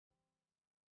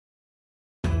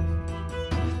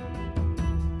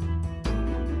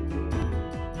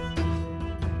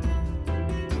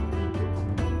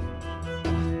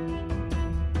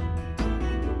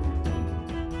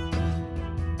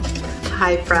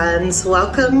Hi friends,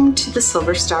 welcome to the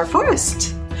SilverStar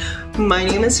Forest. My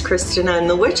name is Kristen, I'm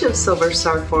the Witch of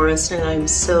SilverStar Forest, and I'm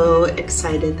so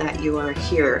excited that you are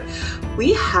here.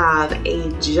 We have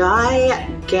a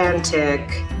gigantic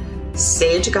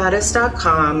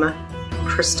SageGoddess.com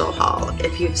crystal haul.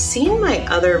 If you've seen my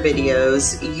other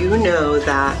videos, you know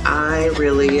that I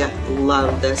really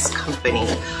love this company.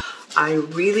 I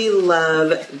really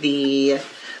love the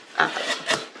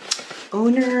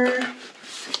owner.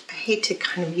 I hate to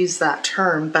kind of use that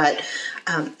term, but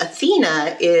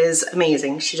Athena is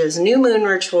amazing. She does new moon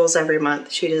rituals every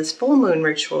month. She does full moon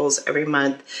rituals every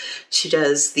month. She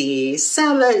does the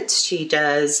Sabbath. She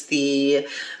does the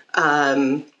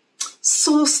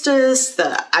solstice.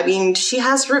 She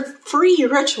has free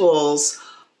rituals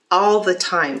all the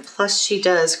time. Plus she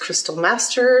does crystal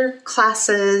master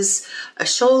classes, a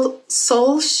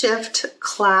soul shift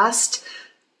class,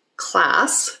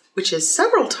 which is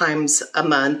several times a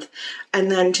month, and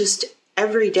then just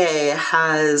every day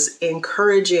has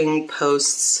encouraging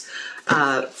posts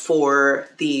for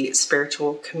the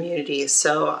spiritual community.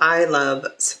 So I love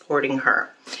supporting her.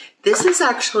 This is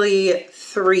actually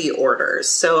 3 orders.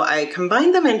 So I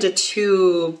combined them into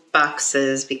 2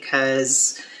 boxes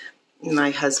because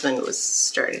my husband was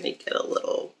starting to get a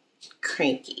little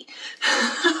cranky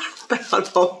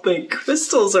about all the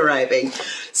crystals arriving.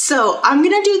 So I'm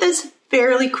gonna do this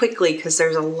fairly quickly because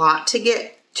there's a lot to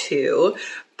get to,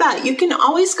 but you can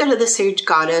always go to the Sage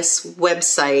Goddess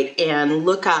website and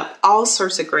look up all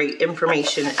sorts of great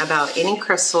information about any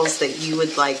crystals that you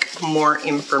would like more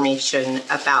information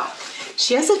about.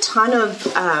 She has a ton of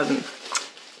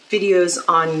videos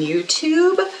on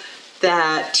YouTube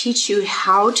that teach you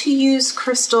how to use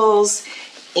crystals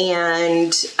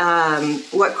and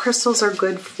what crystals are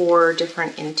good for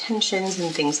different intentions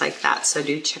and things like that. So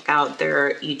do check out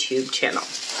their YouTube channel.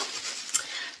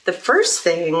 The first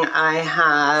thing I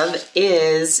have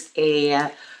is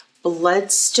a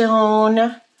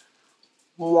bloodstone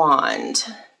wand.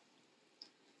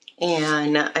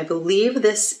 And I believe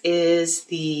this is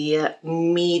the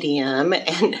medium,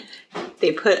 and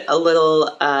they put a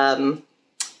little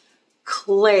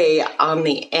clay on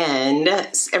the end.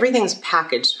 Everything's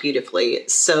packaged beautifully,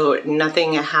 so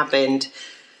nothing happens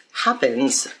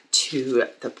to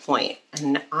the point.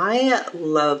 And I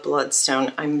love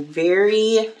bloodstone. I'm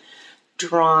very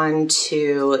drawn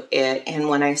to it, and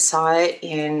when I saw it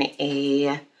in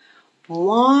a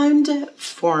wand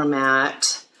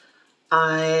format,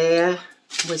 I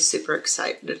was super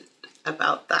excited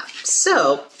about that.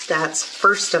 So that's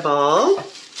first of all.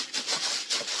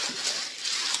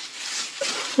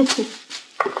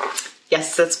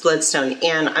 Yes, that's bloodstone.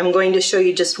 And I'm going to show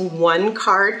you just one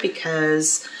card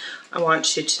because I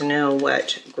want you to know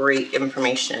what great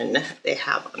information they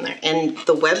have on there. And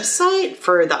the website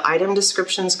for the item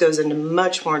descriptions goes into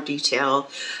much more detail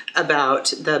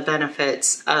about the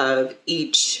benefits of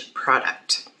each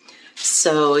product.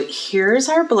 So here's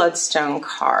our bloodstone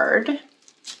card.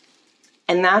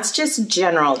 And that's just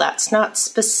general. That's not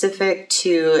specific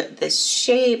to this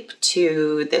shape,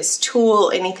 to this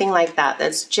tool, anything like that.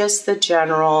 That's just the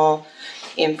general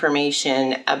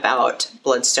information about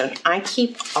bloodstone. I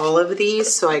keep all of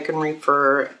these so I can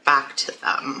refer back to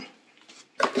them.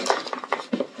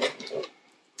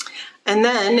 And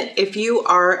then if you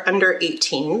are under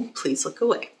 18, please look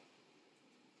away.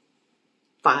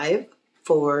 5,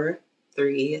 4,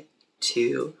 3,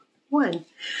 2, 1.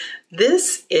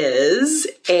 This is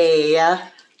a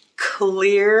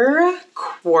clear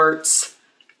quartz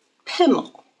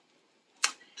pimmel.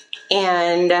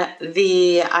 And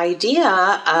the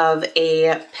idea of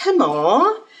a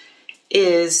pimmel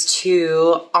is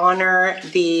to honor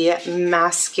the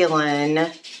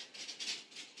masculine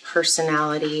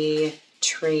personality,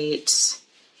 traits,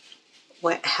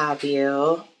 what have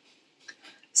you.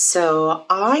 So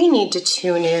I need to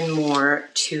tune in more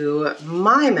to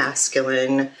my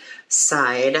masculine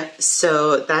side.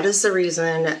 So that is the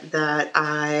reason that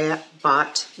I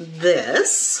bought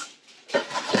this.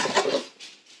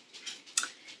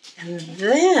 And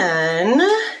then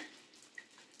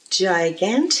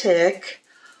gigantic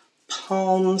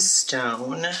palm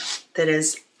stone that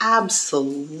is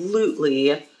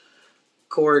absolutely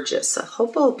gorgeous. I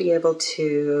hope I'll be able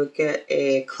to get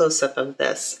a close-up of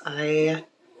this. I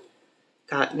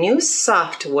got new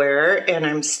software and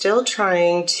I'm still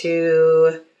trying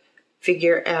to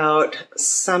figure out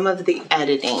some of the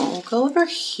editing. We'll go over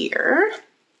here,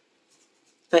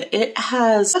 but it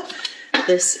has,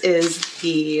 this is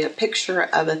the picture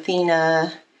of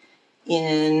Athena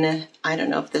in, I don't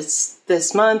know if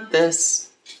this month,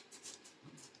 this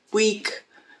week,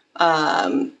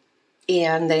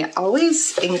 And they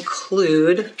always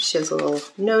include, she has a little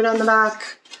note on the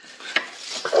back,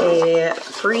 a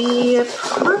free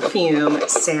perfume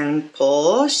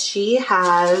sample. She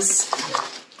has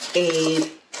a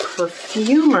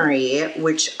perfumery,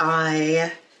 which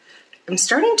I am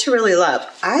starting to really love.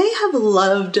 I have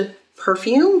loved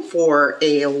perfume for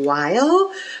a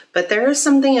while, but there is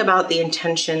something about the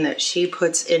intention that she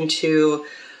puts into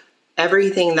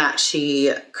everything that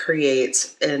she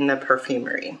creates in the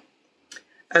perfumery.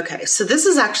 Okay, so this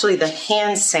is actually the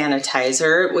hand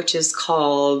sanitizer, which is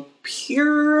called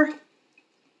Puritizer.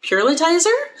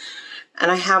 And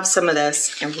I have some of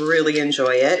this and really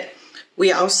enjoy it.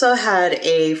 We also had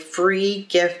a free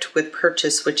gift with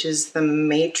purchase, which is the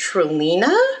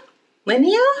Matrilinia.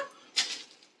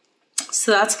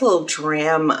 So that's a little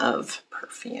dram of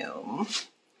perfume.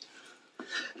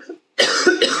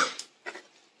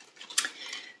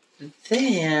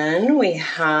 Then we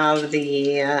have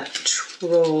the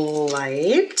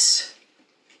Trollitite.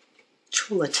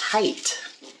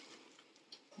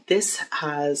 This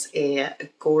has a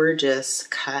gorgeous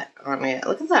cut on it.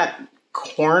 Look at that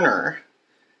corner.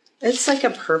 It's like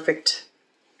a perfect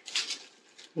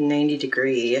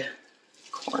 90-degree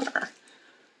corner.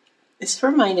 This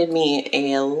reminded me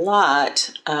a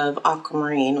lot of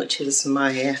aquamarine, which is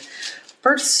my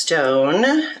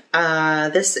birthstone.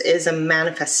 This is a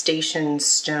manifestation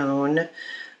stone,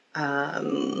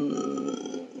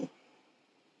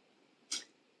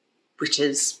 which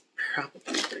is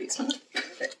probably the reason I got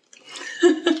it.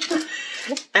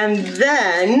 And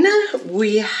then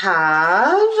we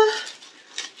have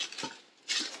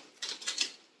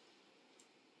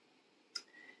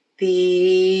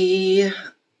the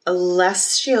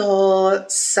Celestial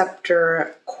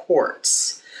Scepter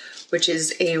Quartz, which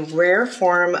is a rare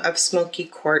form of smoky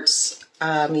quartz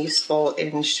useful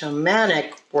in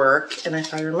shamanic work. And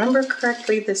if I remember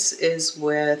correctly, this is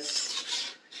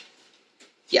with,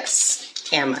 yes,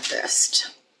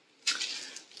 amethyst.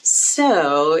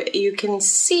 So you can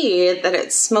see that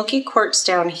it's smoky quartz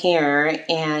down here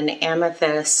and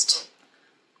amethyst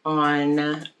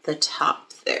on the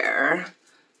top there.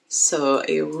 So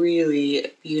a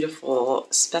really beautiful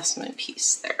specimen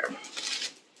piece there.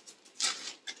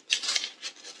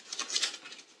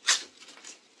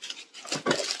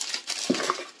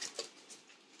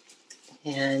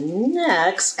 And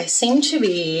next, I seem to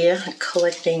be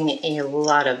collecting a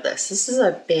lot of this. This is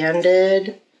a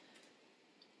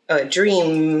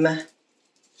dream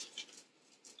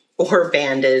or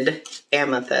banded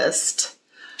amethyst.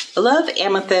 I love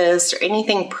amethyst or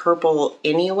anything purple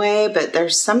anyway, but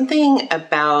there's something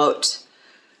about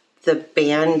the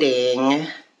banding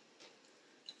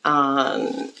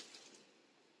on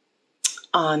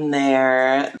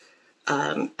there,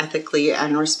 ethically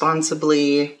and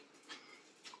responsibly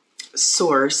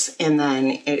source, and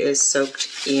then it is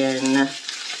soaked in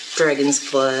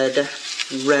dragon's blood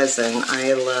resin.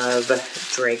 I love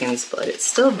dragon's blood. It's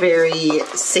still very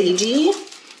sagey,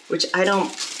 which I don't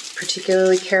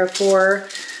particularly care for,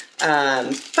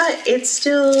 but it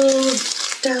still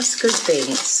does good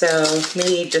things. So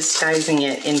maybe disguising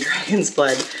it in dragon's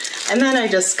blood. And then I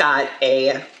just got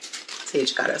a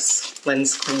Sage Goddess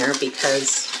lens cleaner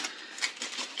because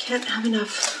I can't have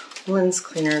enough lens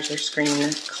cleaners or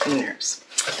screen cleaners.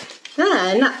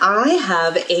 Then I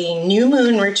have a new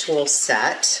moon ritual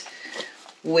set,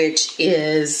 which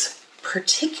is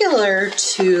particular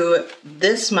to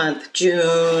this month,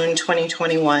 June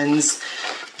 2021's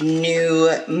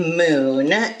new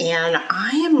moon. And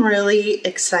I am really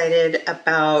excited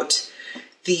about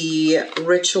the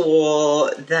ritual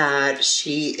that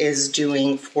she is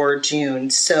doing for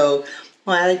June. So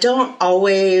while I don't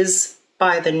always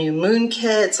buy the new moon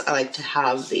kits, I like to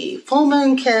have the full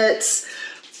moon kits,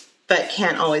 but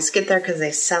can't always get there because they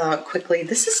sell out quickly.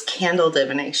 This is candle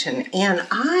divination, and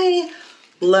I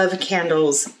love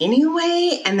candles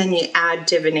anyway, and then you add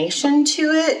divination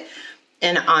to it,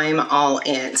 and I'm all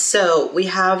in. So we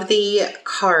have the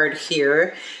card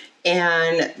here,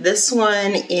 and this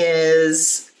one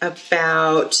is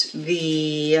about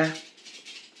the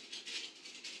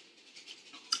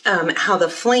how the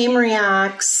flame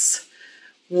reacts,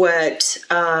 what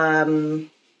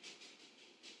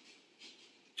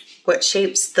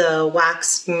shapes the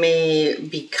wax may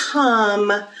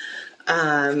become,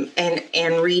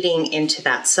 and reading into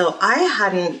that. So I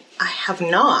have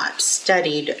not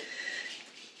studied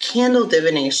candle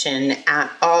divination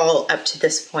at all up to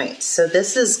this point. So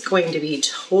this is going to be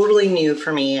totally new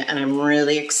for me, and I'm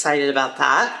really excited about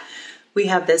that. We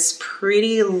have this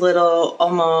pretty little,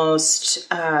 almost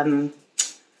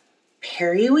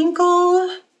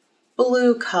periwinkle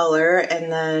blue color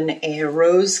and then a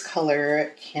rose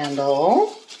color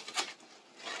candle.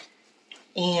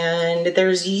 And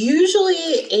there's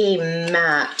usually a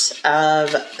mat of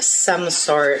some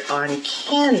sort on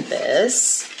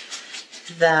canvas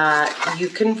that you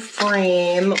can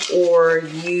frame or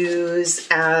use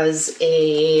as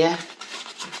a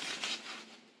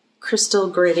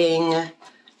crystal gridding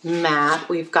mat.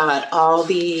 We've got all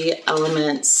the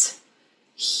elements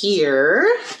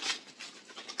here.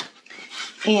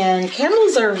 And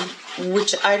candles are,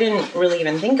 which I didn't really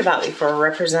even think about before,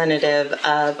 representative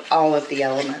of all of the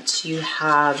elements. You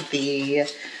have the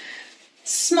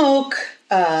smoke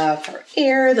for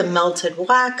air, the melted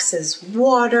wax is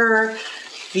water,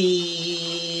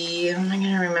 am I going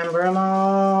to remember them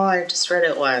all? I just read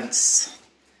it once.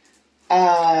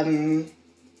 I'm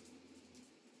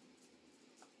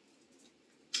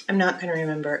not going to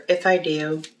remember. If I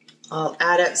do, I'll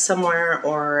add it somewhere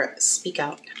or speak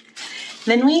out.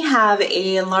 Then we have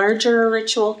a larger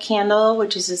ritual candle,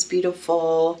 which is this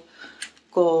beautiful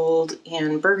gold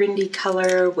and burgundy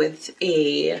color with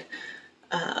a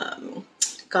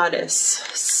goddess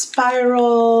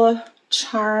spiral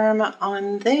charm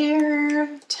on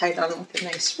there, tied on with a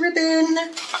nice ribbon.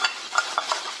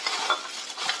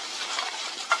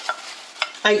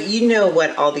 You know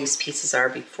what all these pieces are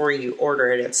before you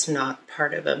order it. It's not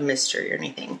part of a mystery or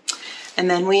anything. And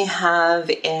then we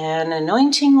have an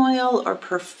anointing oil or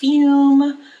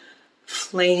perfume,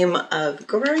 flame of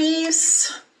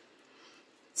grace.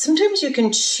 Sometimes you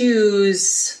can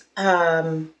choose,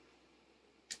 no,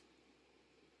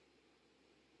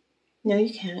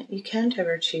 you can't. You can't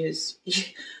ever choose.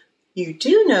 You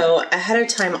do know ahead of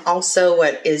time also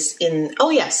what is in, oh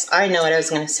yes, I know what I was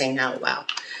going to say now, wow.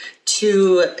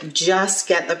 To just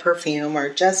get the perfume or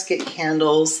just get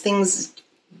candles, things,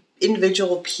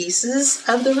 individual pieces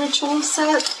of the ritual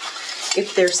set,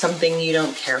 if there's something you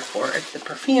don't care for, if the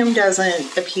perfume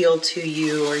doesn't appeal to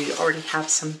you or you already have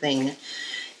something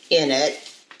in it.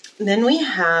 Then we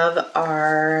have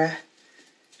our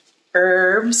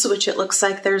herbs, which it looks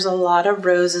like there's a lot of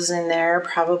roses in there,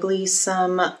 probably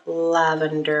some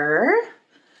lavender.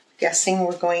 Guessing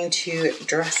we're going to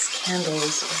dress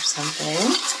candles or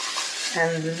something.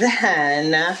 And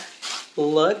then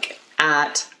look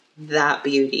at that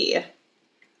beauty.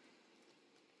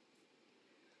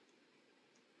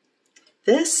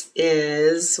 This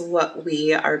is what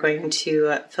we are going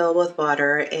to fill with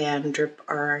water and drip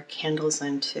our candles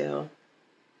into.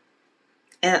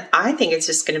 And I think it's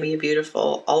just going to be a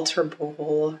beautiful altar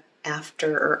bowl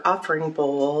or offering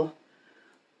bowl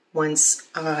once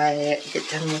I get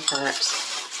done with that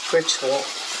ritual.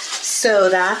 So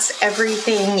that's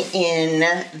everything in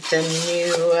the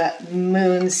new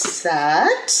moon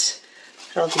set.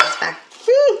 Put all these back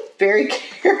very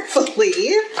carefully.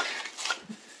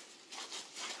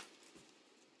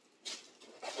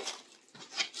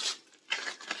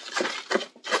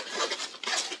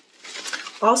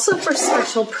 Also for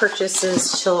special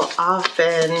purchases, she'll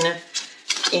often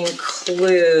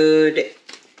include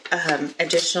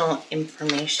additional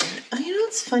information. Oh, you know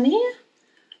what's funny?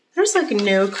 There's like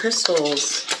no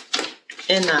crystals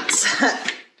in that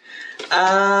set.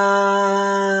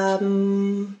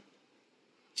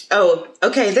 Oh,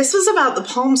 okay. This was about the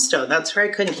palm stone. That's why I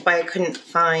couldn't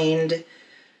find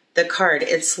the card.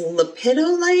 It's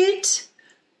lepidolite,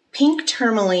 pink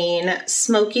tourmaline,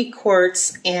 smoky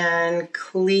quartz, and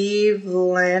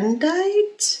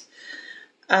clevelandite.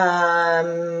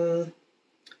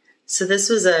 So this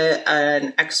was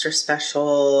an extra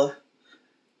special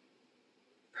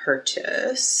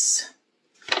purchase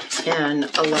and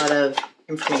a lot of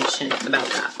information about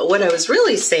that. But what I was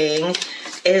really saying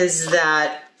is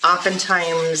that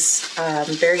oftentimes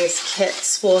various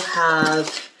kits will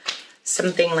have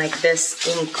something like this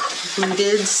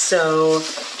included. So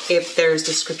if there's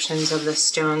descriptions of the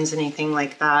stones, anything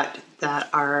like that, that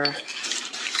are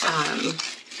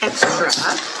extra.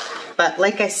 But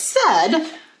like I said,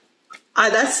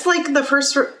 that's like the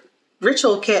first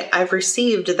ritual kit I've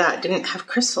received that didn't have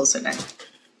crystals in it.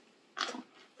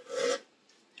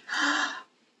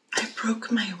 I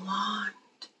broke my wand.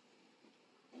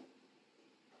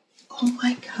 Oh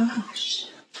my gosh.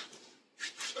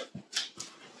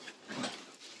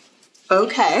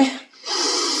 Okay.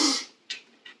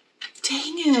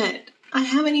 Dang it. I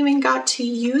haven't even got to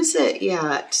use it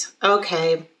yet.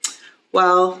 Okay.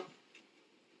 Well,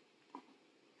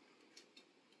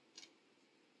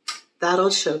 that'll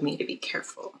show me to be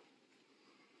careful.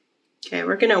 Okay,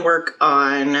 we're gonna work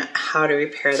on how to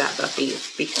repair that Buffy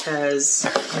because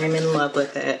I'm in love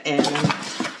with it and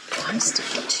I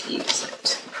still need to use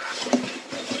it.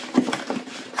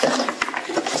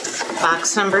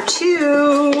 Box number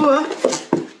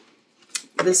 2.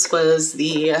 This was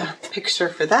the picture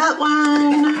for that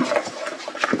one.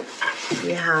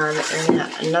 We have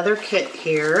another kit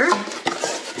here.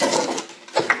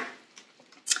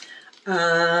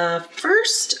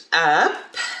 First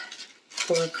up,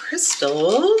 for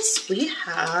crystals, we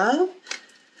have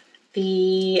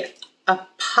the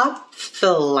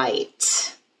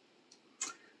Apophyllite.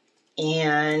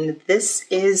 And this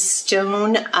is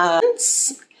Stone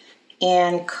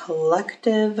and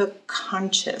Collective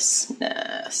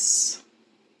Consciousness.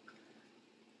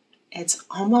 It's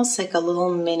almost like a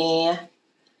little mini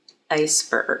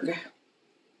iceberg.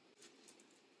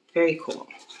 Very cool.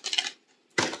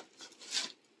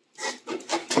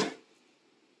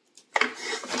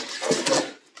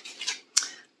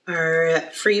 Our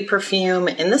free perfume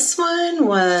in this one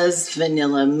was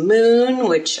Vanilla Moon,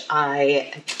 which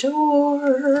I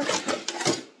adore.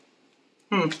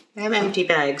 I have empty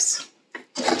bags.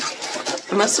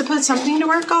 I must have put something to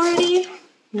work already.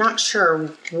 Not sure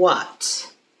what.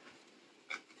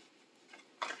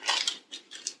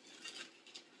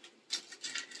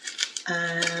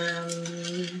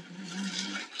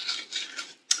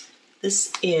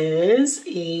 This is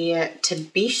a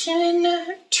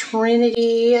Tibetan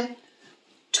Trinity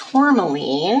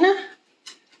Tourmaline,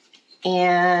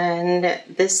 and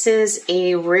this is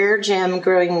a rare gem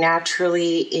growing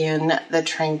naturally in the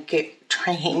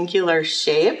triangular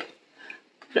shape.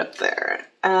 Put up there.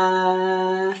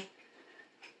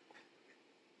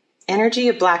 Energy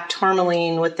of black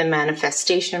tourmaline with the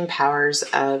manifestation powers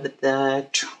of the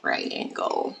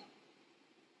triangle.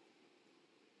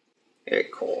 Very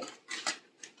cool.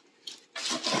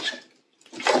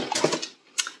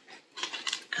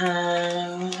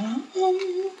 I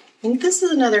think this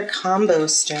is another combo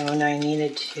stone I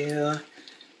needed to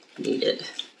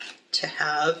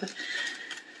have.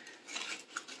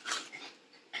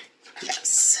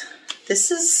 Yes,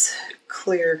 this is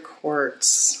clear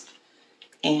quartz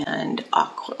and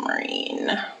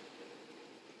aquamarine.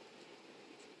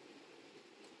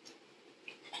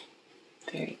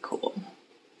 Very cool.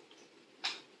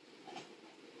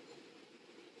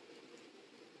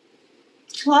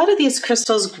 A lot of these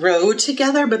crystals grow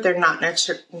together, but they're not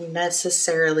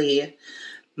necessarily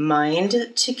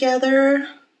mined together.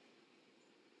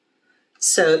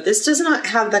 So this does not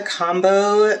have the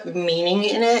combo meaning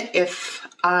in it. If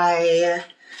I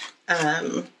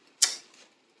can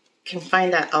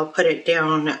find that, I'll put it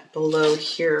down below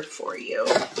here for you.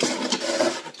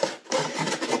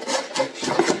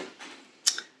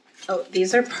 Oh,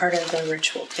 these are part of the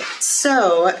ritual kit.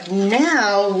 So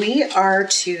now we are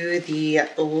to the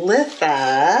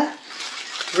Litha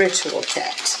ritual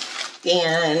kit.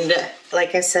 And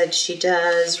like I said, she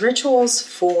does rituals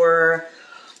for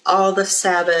all the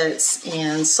Sabbats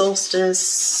and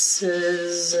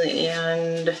solstices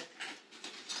and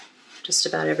just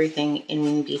about everything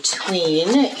in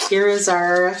between. Here is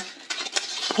our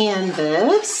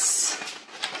canvas.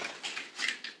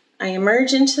 I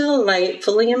emerge into the light,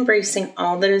 fully embracing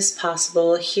all that is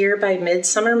possible. Here by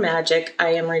midsummer magic, I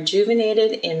am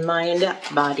rejuvenated in mind,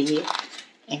 body,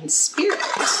 and spirit.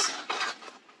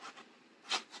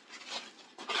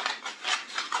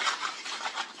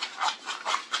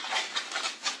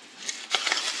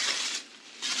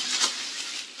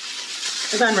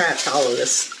 I've unwrapped all of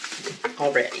this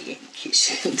already, in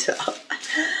case you can tell.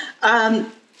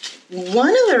 One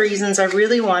of the reasons I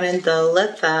really wanted the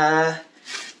Litha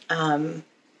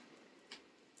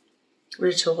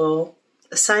ritual,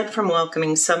 aside from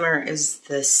welcoming summer, is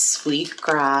the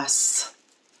sweetgrass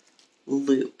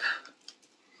loop.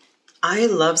 I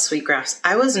love sweetgrass.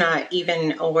 I was not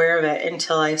even aware of it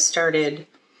until I started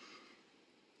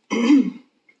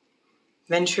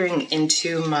venturing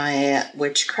into my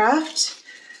witchcraft,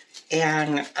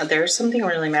 and there's something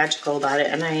really magical about it,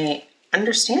 and I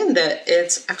understand that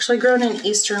it's actually grown in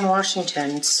eastern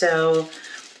Washington, so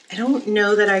I don't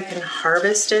know that I can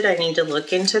harvest it. I need to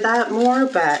look into that more,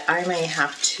 but I may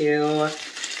have to,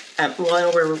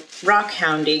 while we're rock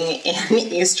hounding in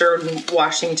eastern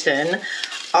Washington,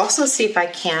 also see if I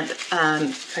can't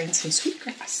find some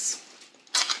sweetgrass.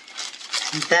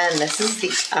 And then this is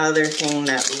the other thing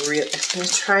that really, I'm going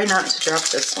to try not to drop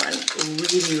this one,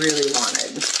 really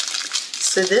wanted.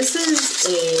 So this is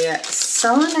a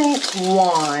selenite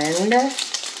wand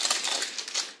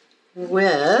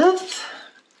with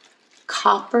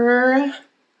copper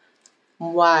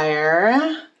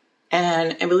wire,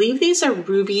 and I believe these are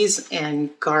rubies and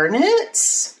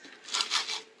garnets.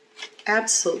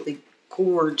 Absolutely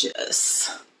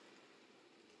gorgeous.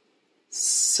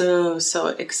 So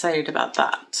excited about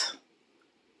that.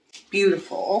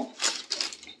 Beautiful.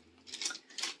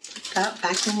 that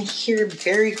back in here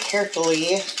very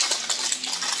carefully.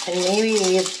 And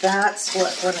maybe that's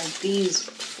what one of these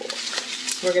are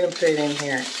for. We're gonna put it in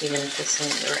here, even if this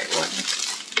isn't the right one.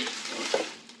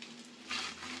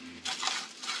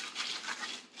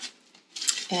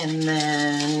 And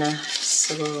then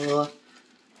this little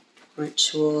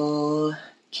ritual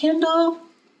candle.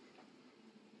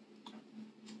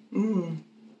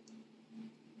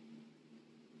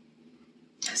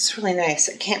 That's really nice.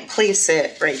 I can't place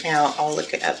it right now. I'll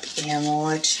look it up and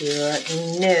let you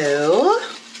know.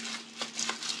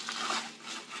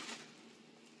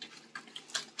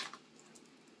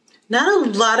 Not a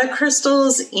lot of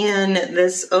crystals in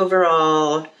this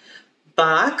overall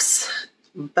box,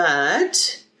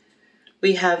 but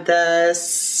we have the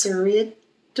Ceridwen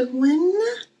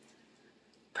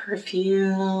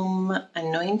perfume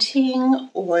anointing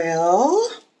oil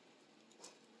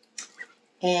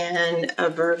and a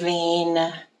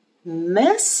vervain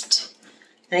mist.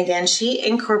 And again, she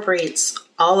incorporates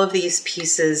all of these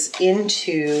pieces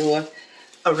into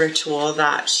a ritual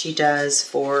that she does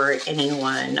for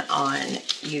anyone on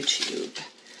YouTube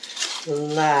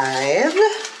live.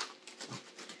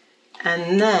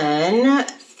 And then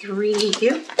three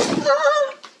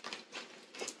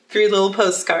little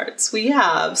postcards. We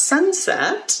have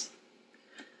sunset,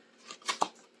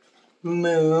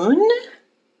 moon,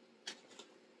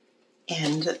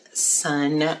 and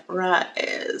sunrise.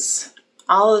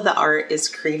 All of the art is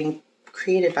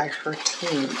created by her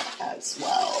team as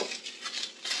well.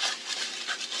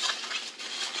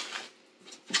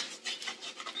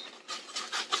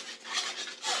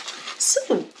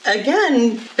 So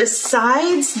again,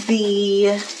 besides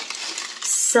the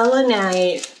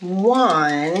selenite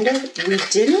wand, we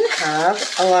didn't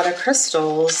have a lot of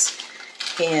crystals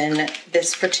in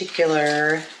this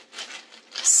particular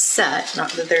set.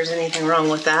 Not that there's anything wrong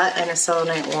with that, and a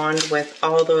selenite wand with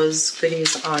all those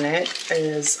goodies on it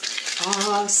is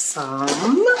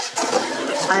awesome.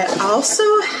 I also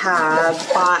have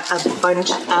bought a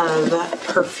bunch of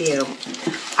perfume.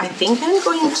 I think I'm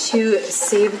going to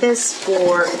save this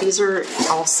for, these are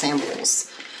all samples.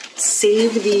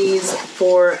 Save these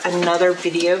for another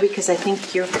video because I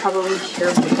think you're probably here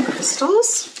for the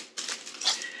crystals.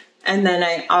 And then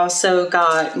I also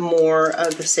got more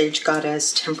of the Sage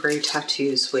Goddess temporary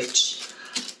tattoos, which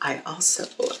I also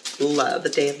love.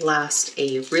 They last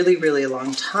a really, really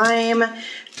long time.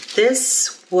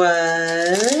 This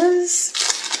was,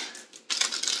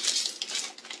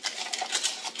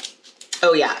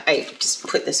 oh yeah, I just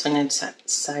put this one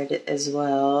inside it as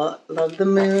well. Love the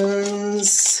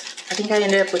moons. I think I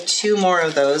ended up with 2 more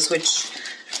of those, which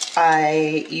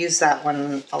I use that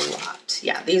one a lot.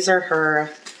 Yeah, these are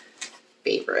her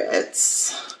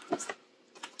favorites.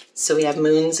 So we have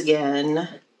moons again,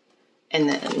 and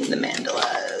then the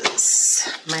mandalas.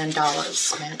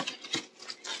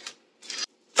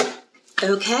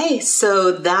 Okay,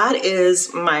 so that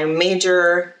is my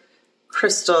major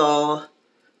crystal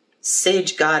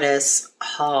Sage Goddess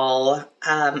haul.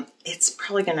 It's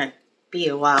probably gonna be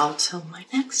a while till my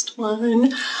next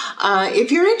one.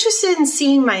 If you're interested in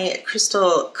seeing my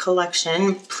crystal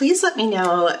collection, please let me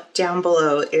know down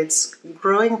below. It's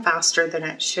growing faster than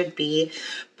it should be,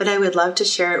 but I would love to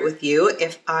share it with you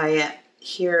if I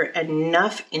hear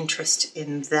enough interest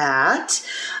in that.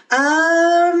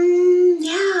 Yeah,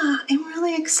 I'm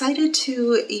really excited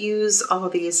to use all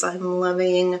these. I'm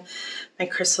loving my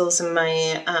crystals and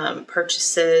my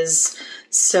purchases.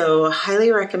 So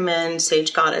highly recommend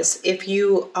Sage Goddess. If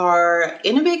you are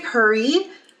in a big hurry,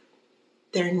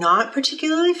 they're not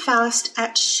particularly fast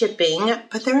at shipping,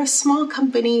 but they're a small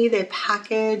company. They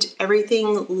package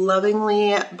everything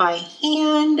lovingly by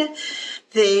hand.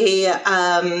 They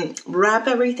wrap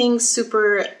everything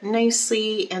super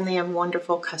nicely, and they have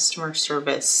wonderful customer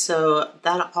service. So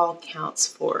that all counts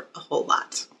for a whole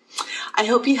lot. I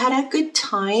hope you had a good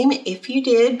time. If you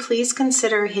did, please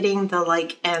consider hitting the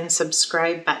like and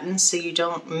subscribe button so you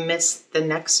don't miss the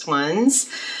next ones.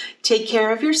 Take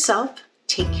care of yourself.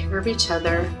 Take care of each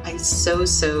other. I so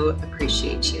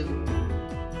appreciate you.